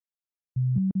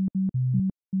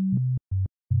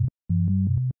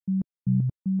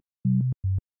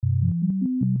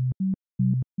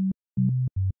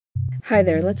Hi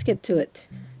there, let's get to it.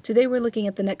 Today we're looking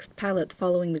at the next palette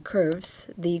following the curves,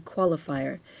 the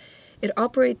Qualifier. It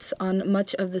operates on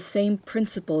much of the same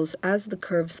principles as the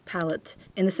curves palette,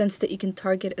 in the sense that you can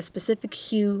target a specific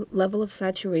hue, level of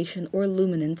saturation, or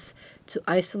luminance to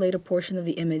isolate a portion of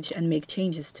the image and make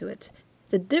changes to it.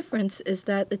 The difference is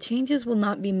that the changes will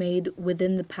not be made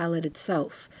within the palette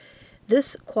itself.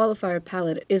 This Qualifier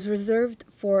palette is reserved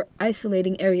for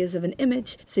isolating areas of an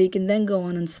image, so you can then go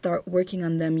on and start working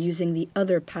on them using the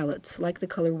other palettes, like the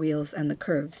color wheels and the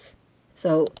curves.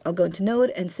 So I'll go into Node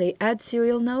and say Add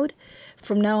Serial Node.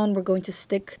 From now on, we're going to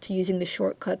stick to using the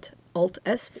shortcut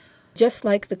Alt-S. Just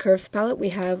like the curves palette, we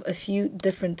have a few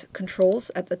different controls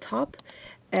at the top,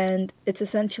 and it's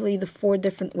essentially the 4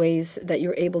 different ways that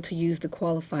you're able to use the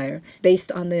Qualifier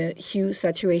based on the hue,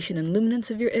 saturation, and luminance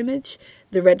of your image,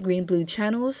 the red, green, blue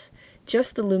channels,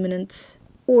 just the luminance,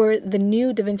 or the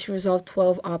new DaVinci Resolve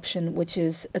 12 option, which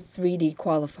is a 3D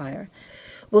Qualifier.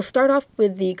 We'll start off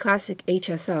with the classic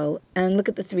HSL and look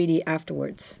at the 3D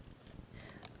afterwards.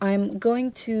 I'm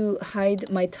going to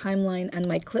hide my timeline and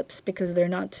my clips because they're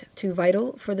not too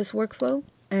vital for this workflow.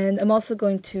 And I'm also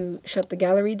going to shut the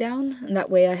gallery down, and that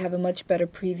way I have a much better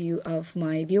preview of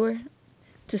my viewer.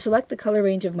 To select the color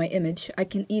range of my image, I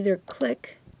can either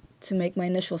click to make my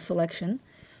initial selection,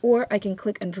 or I can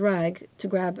click and drag to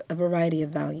grab a variety of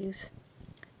values.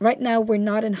 Right now we're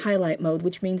not in highlight mode,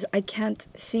 which means I can't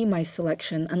see my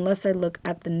selection unless I look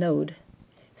at the node.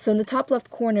 So in the top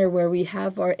left corner where we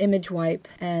have our image wipe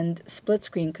and split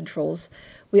screen controls,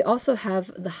 we also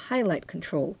have the highlight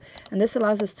control, and this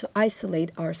allows us to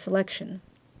isolate our selection.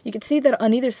 You can see that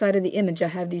on either side of the image I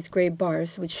have these gray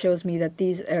bars, which shows me that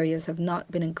these areas have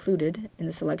not been included in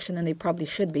the selection, and they probably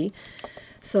should be.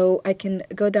 So I can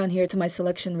go down here to my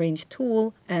selection range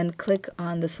tool and click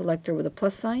on the selector with a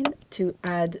plus sign to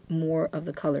add more of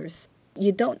the colors.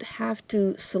 You don't have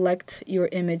to select your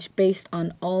image based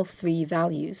on all 3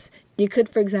 values. You could,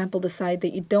 for example, decide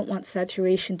that you don't want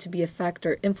saturation to be a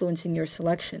factor influencing your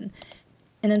selection.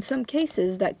 And in some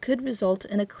cases, that could result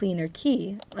in a cleaner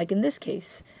key, like in this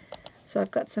case. So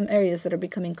I've got some areas that are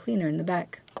becoming cleaner in the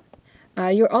back.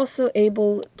 You're also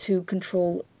able to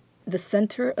control the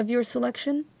center of your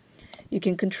selection. You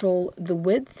can control the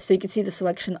width, so you can see the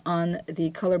selection on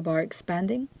the color bar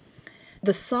expanding.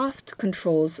 The soft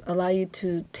controls allow you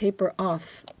to taper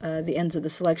off the ends of the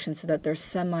selection so that there's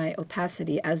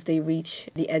semi-opacity as they reach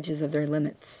the edges of their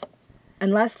limits.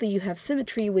 And lastly, you have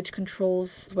symmetry, which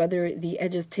controls whether the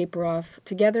edges taper off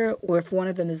together or if one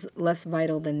of them is less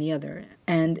vital than the other.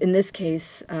 And in this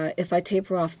case, if I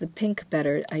taper off the pink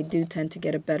better, I do tend to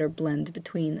get a better blend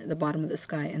between the bottom of the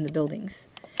sky and the buildings.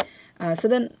 So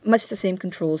then, much the same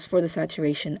controls for the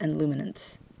saturation and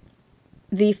luminance.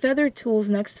 The feather tools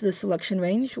next to the selection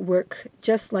range work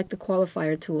just like the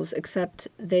Qualifier tools, except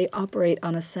they operate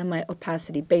on a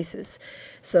semi-opacity basis.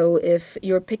 So if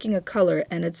you're picking a color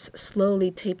and it's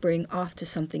slowly tapering off to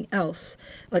something else,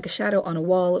 like a shadow on a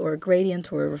wall or a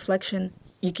gradient or a reflection,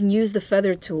 you can use the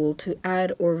feather tool to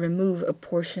add or remove a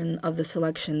portion of the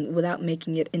selection without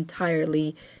making it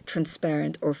entirely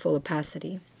transparent or full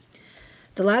opacity.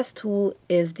 The last tool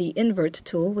is the invert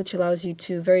tool, which allows you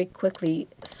to very quickly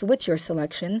switch your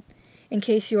selection in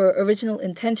case your original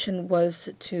intention was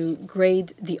to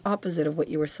grade the opposite of what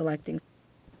you were selecting.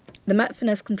 The matte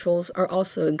finesse controls are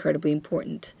also incredibly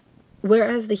important.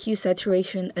 Whereas the hue,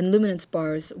 saturation, and luminance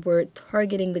bars were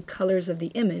targeting the colors of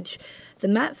the image, the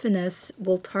matte finesse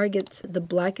will target the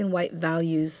black and white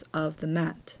values of the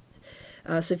matte.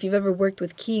 So if you've ever worked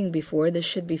with keying before, this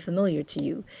should be familiar to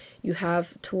you. You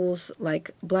have tools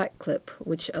like black clip,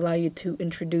 which allow you to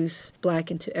introduce black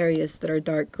into areas that are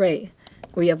dark gray,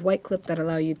 or you have white clip that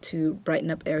allow you to brighten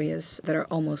up areas that are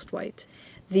almost white.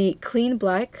 The clean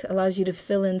black allows you to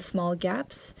fill in small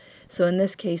gaps. So in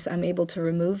this case, I'm able to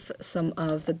remove some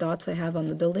of the dots I have on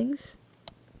the buildings.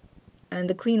 And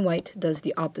the clean white does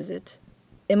the opposite.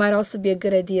 It might also be a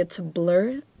good idea to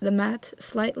blur the matte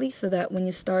slightly so that when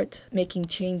you start making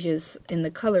changes in the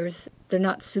colors, they're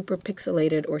not super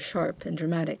pixelated or sharp and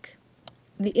dramatic.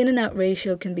 The in and out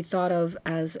ratio can be thought of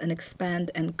as an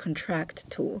expand and contract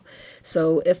tool.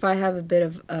 So if I have a bit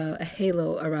of a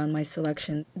halo around my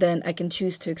selection, then I can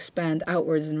choose to expand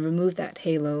outwards and remove that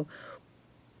halo.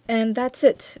 And that's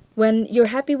it. When you're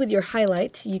happy with your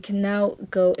highlight, you can now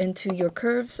go into your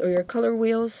curves or your color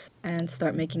wheels and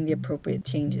start making the appropriate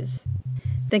changes.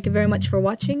 Thank you very much for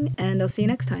watching, and I'll see you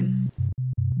next time.